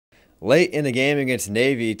Late in the game against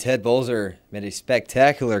Navy, Ted Bolser made a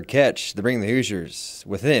spectacular catch to bring the Hoosiers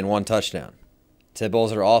within one touchdown. Ted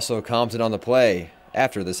Bolser also commented on the play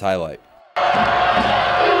after this highlight.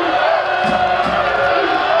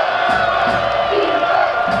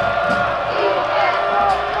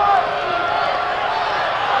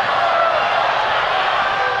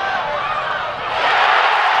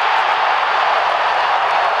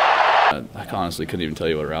 I honestly couldn't even tell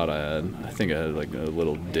you what route I had. I think I had like a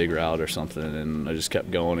little dig route or something, and I just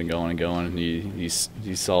kept going and going and going. And he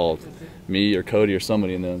saw me or Cody or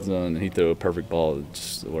somebody in the end zone, and he threw a perfect ball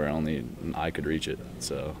just where only I could reach it.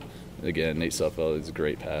 So again, Nate Suffolk is a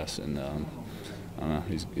great pass, and I don't know,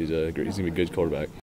 he's gonna be a good quarterback.